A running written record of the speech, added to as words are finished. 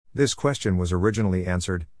This question was originally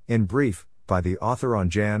answered, in brief, by the author on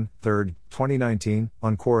Jan 3, 2019,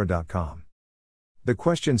 on Quora.com. The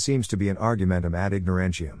question seems to be an argumentum ad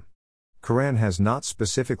ignorantium. Quran has not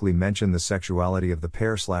specifically mentioned the sexuality of the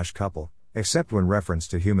pair/couple, except when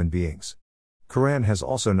referenced to human beings. Quran has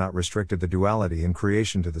also not restricted the duality in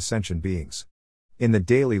creation to the sentient beings. In the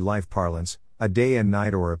daily life parlance, a day and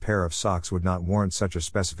night or a pair of socks would not warrant such a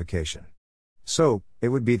specification. So, it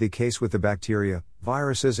would be the case with the bacteria,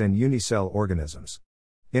 viruses and unicell organisms.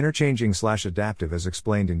 Interchanging/adaptive as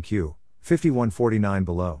explained in Q. 5149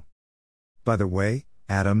 below. By the way,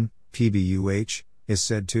 Adam, PBUH, is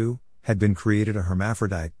said to had been created a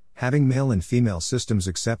hermaphrodite, having male and female systems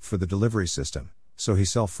except for the delivery system, so he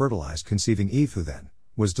self-fertilized, conceiving Eve, who then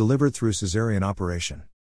was delivered through caesarean operation.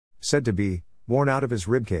 Said to be born out of his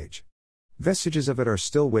ribcage. Vestiges of it are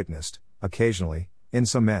still witnessed, occasionally, in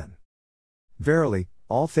some men. Verily,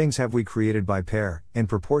 all things have we created by pair, in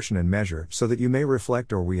proportion and measure, so that you may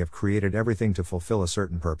reflect, or we have created everything to fulfill a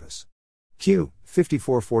certain purpose. Q.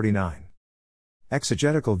 5449.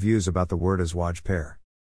 Exegetical views about the word azwaj pair.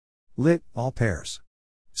 Lit. All pairs.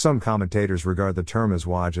 Some commentators regard the term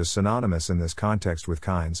azwaj as synonymous in this context with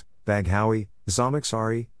kinds, Baghawi,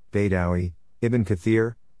 Zamakhshari, Baidawi, Ibn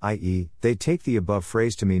Kathir, i.e., they take the above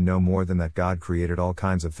phrase to mean no more than that God created all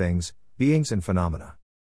kinds of things, beings and phenomena.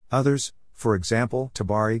 Others, for example,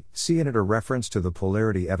 Tabari, see in it a reference to the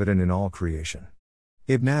polarity evident in all creation.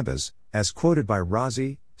 Ibn Abbas, as quoted by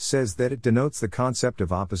Razi, says that it denotes the concept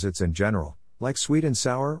of opposites in general, like sweet and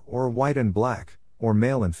sour, or white and black, or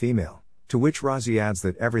male and female, to which Razi adds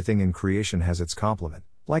that everything in creation has its complement,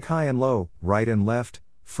 like high and low, right and left,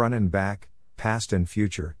 front and back, past and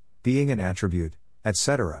future, being and attribute,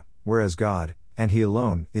 etc., whereas God, and He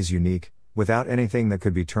alone, is unique, without anything that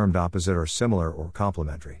could be termed opposite or similar or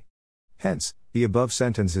complementary. Hence, the above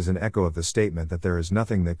sentence is an echo of the statement that there is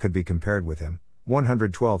nothing that could be compared with Him,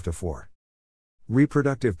 112-4.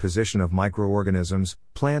 Reproductive position of microorganisms,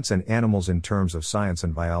 plants and animals in terms of science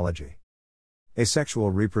and biology.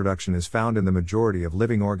 Asexual reproduction is found in the majority of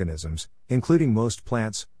living organisms, including most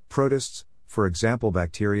plants, protists, for example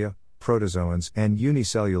bacteria, protozoans and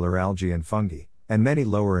unicellular algae and fungi, and many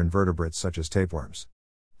lower invertebrates such as tapeworms.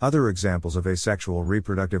 Other examples of asexual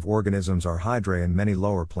reproductive organisms are hydrae and many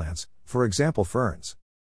lower plants, for example ferns.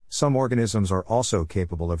 Some organisms are also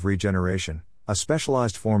capable of regeneration, a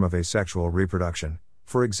specialized form of asexual reproduction,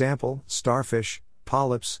 for example, starfish,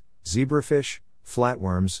 polyps, zebrafish,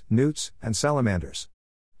 flatworms, newts, and salamanders.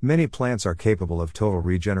 Many plants are capable of total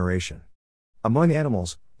regeneration. Among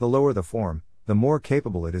animals, the lower the form, the more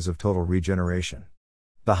capable it is of total regeneration.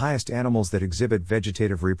 The highest animals that exhibit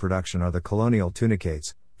vegetative reproduction are the colonial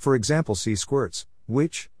tunicates, for example sea squirts,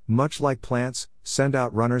 which, much like plants, send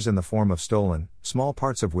out runners in the form of stolon, small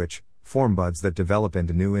parts of which form buds that develop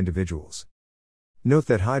into new individuals. Note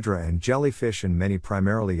that hydra and jellyfish and many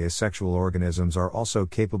primarily asexual organisms are also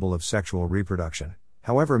capable of sexual reproduction.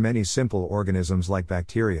 However, many simple organisms like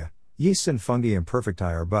bacteria, yeasts and fungi imperfecti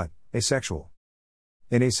are but asexual.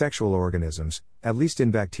 In asexual organisms, at least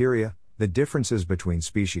in bacteria, the differences between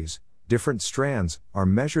species, different strands, are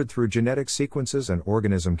measured through genetic sequences and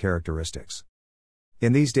organism characteristics.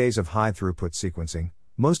 In these days of high-throughput sequencing,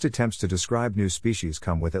 most attempts to describe new species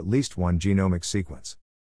come with at least one genomic sequence.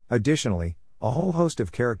 Additionally, a whole host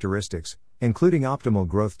of characteristics, including optimal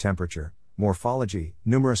growth temperature, morphology,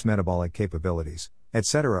 numerous metabolic capabilities,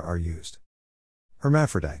 etc., are used.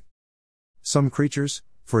 Hermaphrodite. Some creatures,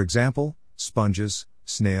 for example, sponges,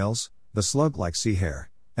 snails, the slug-like sea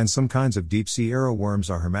hare, and some kinds of deep-sea arrowworms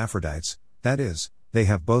are hermaphrodites, that is, they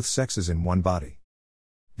have both sexes in one body.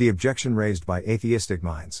 The objection raised by atheistic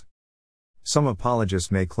minds. Some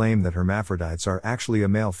apologists may claim that hermaphrodites are actually a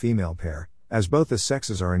male-female pair, as both the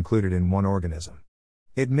sexes are included in one organism.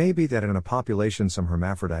 It may be that in a population some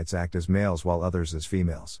hermaphrodites act as males while others as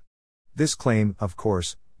females. This claim, of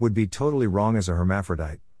course, would be totally wrong, as a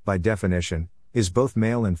hermaphrodite, by definition, is both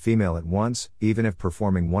male and female at once, even if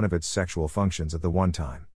performing one of its sexual functions at the one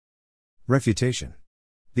time. Refutation.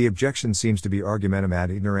 The objection seems to be argumentum ad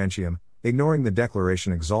ignorantium, ignoring the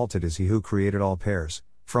declaration exalted is He who created all pairs,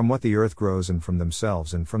 from what the earth grows and from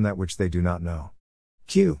themselves and from that which they do not know.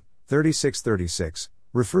 Q. 36-36,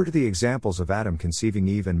 refer to the examples of Adam conceiving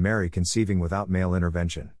Eve and Mary conceiving without male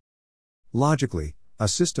intervention. Logically, a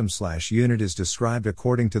system/unit is described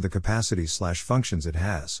according to the capacities/functions it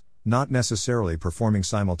has, not necessarily performing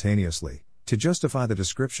simultaneously. To justify the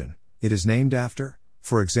description, it is named after,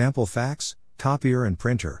 for example, fax, copier and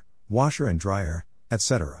printer, washer and dryer,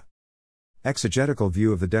 etc. Exegetical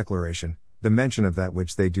view of the declaration. The mention of that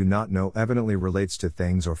which they do not know evidently relates to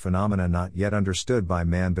things or phenomena not yet understood by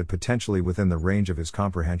man but potentially within the range of his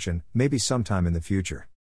comprehension, maybe sometime in the future.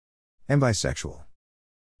 Ambisexual.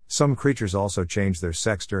 Some creatures also change their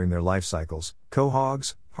sex during their life cycles.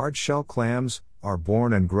 Quahogs, hard-shell clams, are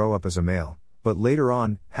born and grow up as a male, but later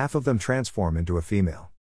on, half of them transform into a female.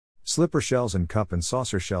 Slipper shells and cup and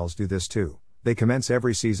saucer shells do this too. They commence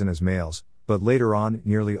every season as males, but later on,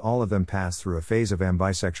 nearly all of them pass through a phase of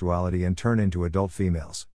ambisexuality and turn into adult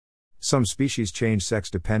females. Some species change sex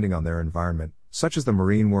depending on their environment, such as the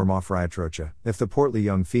marine worm Ophryotrocha. If the portly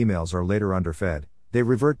young females are later underfed, they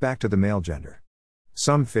revert back to the male gender.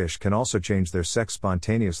 Some fish can also change their sex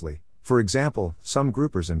spontaneously, for example, some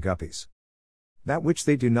groupers and guppies. That which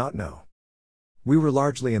they do not know. We were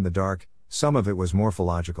largely in the dark, some of it was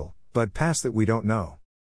morphological, but past that we don't know.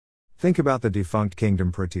 Think about the defunct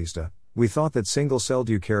kingdom Protista. We thought that single-celled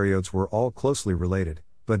eukaryotes were all closely related,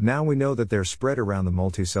 but now we know that they're spread around the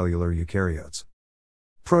multicellular eukaryotes.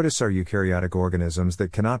 Protists are eukaryotic organisms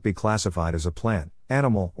that cannot be classified as a plant,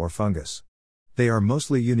 animal, or fungus. They are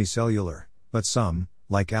mostly unicellular, but some,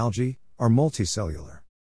 like algae, are multicellular.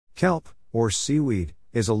 Kelp, or seaweed,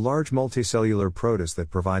 is a large multicellular protist that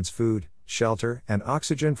provides food, shelter, and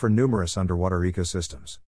oxygen for numerous underwater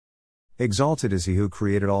ecosystems. Exalted is he who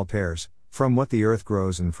created all pairs, from what the earth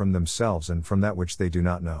grows and from themselves and from that which they do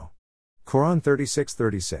not know. Quran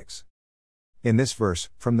 36:36. In this verse,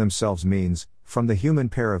 from themselves means, from the human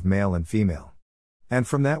pair of male and female. And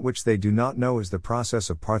from that which they do not know is the process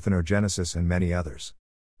of parthenogenesis and many others.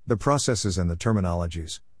 The processes and the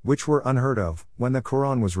terminologies, which were unheard of, when the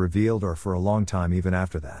Quran was revealed or for a long time even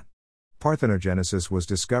after that. Parthenogenesis was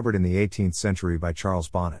discovered in the 18th century by Charles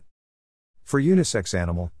Bonnet. For unisex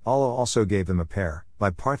animal, Allah also gave them a pair, by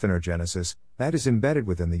parthenogenesis, that is embedded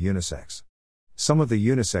within the unisex. Some of the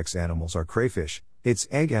unisex animals are crayfish. Its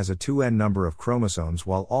egg has a 2n number of chromosomes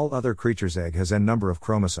while all other creatures' egg has n number of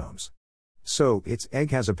chromosomes. So, its egg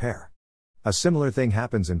has a pair. A similar thing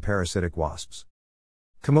happens in parasitic wasps.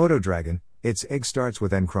 Komodo dragon, its egg starts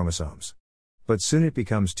with n chromosomes. But soon it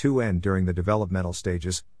becomes 2n during the developmental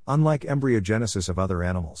stages, unlike embryogenesis of other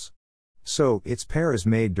animals. So, its pair is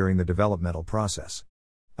made during the developmental process.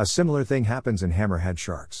 A similar thing happens in hammerhead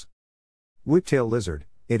sharks. Whiptail lizard,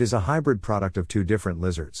 it is a hybrid product of two different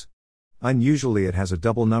lizards. Unusually it has a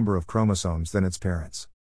double number of chromosomes than its parents.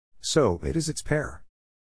 So, it is its pair.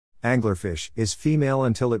 Anglerfish is female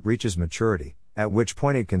until it reaches maturity, at which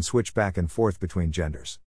point it can switch back and forth between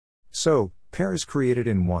genders. So, pair is created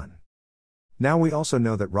in one. Now we also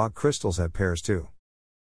know that rock crystals have pairs too.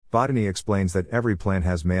 Botany explains that every plant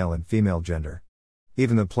has male and female gender.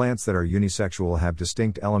 Even the plants that are unisexual have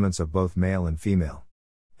distinct elements of both male and female.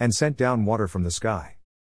 And sent down water from the sky.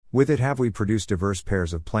 With it have we produced diverse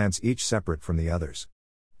pairs of plants each separate from the others.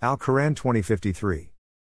 Al-Quran 20:53.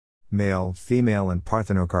 Male, female and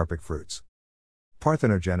parthenocarpic fruits.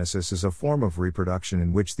 Parthenogenesis is a form of reproduction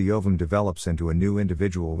in which the ovum develops into a new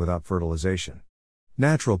individual without fertilization.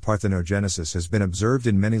 Natural parthenogenesis has been observed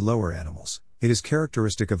in many lower animals. It is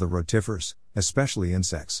characteristic of the rotifers, especially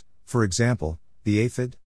insects, for example, the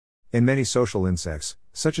aphid. In many social insects,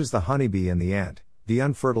 such as the honeybee and the ant, the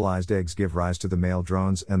unfertilized eggs give rise to the male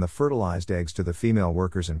drones and the fertilized eggs to the female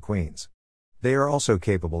workers and queens. They are also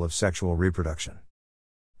capable of sexual reproduction.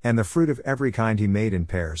 And the fruit of every kind he made in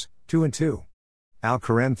pairs, 2 and 2.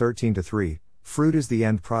 Al-Quran 13:3, fruit is the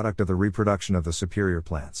end product of the reproduction of the superior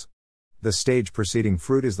plants. The stage preceding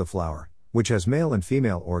fruit is the flower, which has male and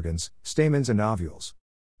female organs, stamens and ovules.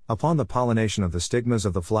 Upon the pollination of the stigmas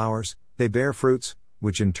of the flowers, they bear fruits,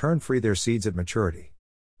 which in turn free their seeds at maturity.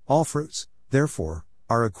 All fruits, therefore,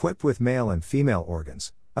 are equipped with male and female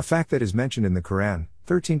organs, a fact that is mentioned in the Quran,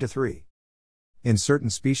 13:3. In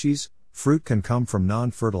certain species, fruit can come from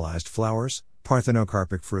non-fertilized flowers,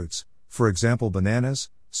 parthenocarpic fruits, for example bananas,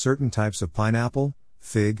 certain types of pineapple,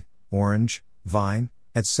 fig, orange, vine,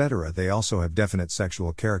 etc. They also have definite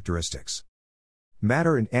sexual characteristics.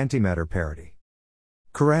 Matter and antimatter parity.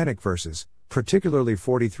 Quranic verses, particularly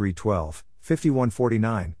 43:12,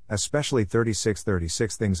 51:49, especially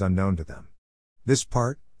 36:36 things unknown to them. This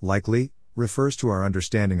part, likely, refers to our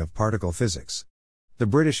understanding of particle physics. The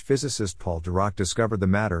British physicist Paul Dirac discovered the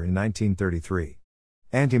matter in 1933.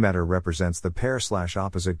 Antimatter represents the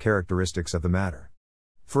pair/opposite characteristics of the matter.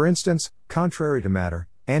 For instance, contrary to matter,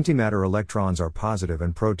 antimatter electrons are positive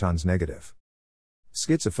and protons negative.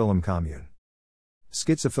 Schizophyllum commune.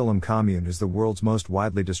 Schizophyllum commune is the world's most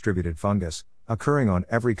widely distributed fungus, occurring on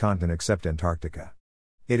every continent except Antarctica.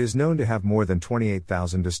 It is known to have more than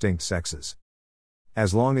 28,000 distinct sexes.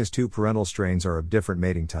 As long as two parental strains are of different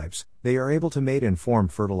mating types, they are able to mate and form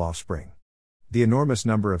fertile offspring. The enormous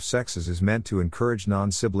number of sexes is meant to encourage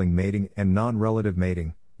non-sibling mating and non-relative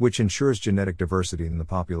mating, which ensures genetic diversity in the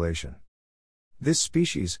population. This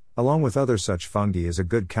species, along with other such fungi, is a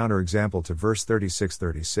good counterexample to verse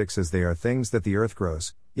 36:36, as they are things that the earth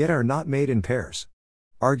grows, yet are not made in pairs.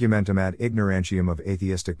 Argumentum ad ignorantium of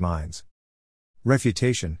atheistic minds.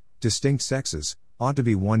 Refutation: distinct sexes ought to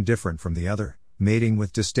be one different from the other. Mating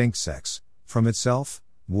with distinct sex, from itself,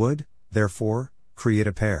 would, therefore, create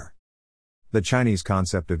a pair. The Chinese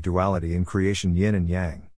concept of duality in creation, yin and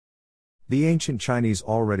yang. The ancient Chinese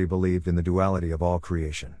already believed in the duality of all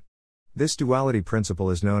creation. This duality principle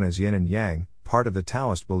is known as yin and yang, part of the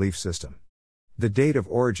Taoist belief system. The date of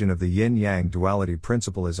origin of the yin-yang duality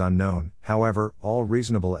principle is unknown, however, all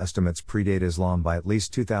reasonable estimates predate Islam by at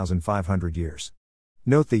least 2,500 years.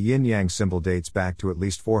 Note the yin-yang symbol dates back to at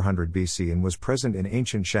least 400 BC and was present in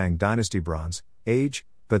ancient Shang dynasty Bronze Age,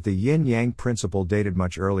 but the yin-yang principle dated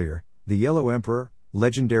much earlier. The Yellow Emperor,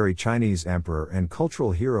 legendary Chinese emperor and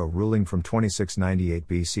cultural hero ruling from 2698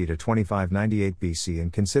 BC to 2598 BC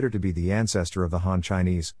and considered to be the ancestor of the Han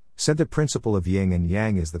Chinese, said the principle of yin and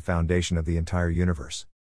yang is the foundation of the entire universe.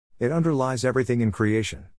 It underlies everything in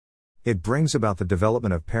creation. It brings about the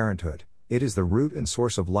development of parenthood, it is the root and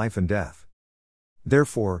source of life and death.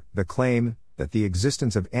 Therefore, the claim that the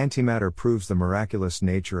existence of antimatter proves the miraculous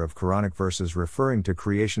nature of Quranic verses referring to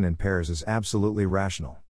creation in pairs is absolutely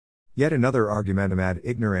rational. Yet another argumentum ad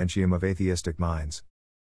ignorantium of atheistic minds.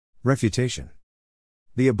 Refutation.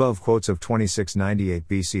 The above quotes of 2698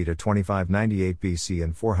 BC to 2598 BC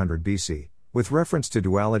and 400 BC, with reference to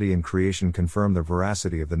duality in creation, confirm the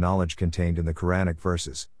veracity of the knowledge contained in the Quranic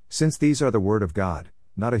verses, since these are the word of God,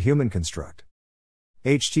 not a human construct.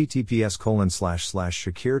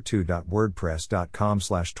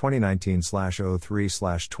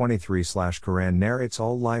 https://shakir2.wordpress.com/2019/03/23 Quran narrates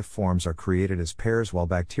all life forms are created as pairs while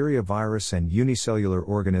bacteria, virus and unicellular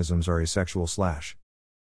organisms are asexual.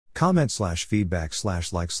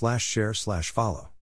 Comment/feedback/like/share/follow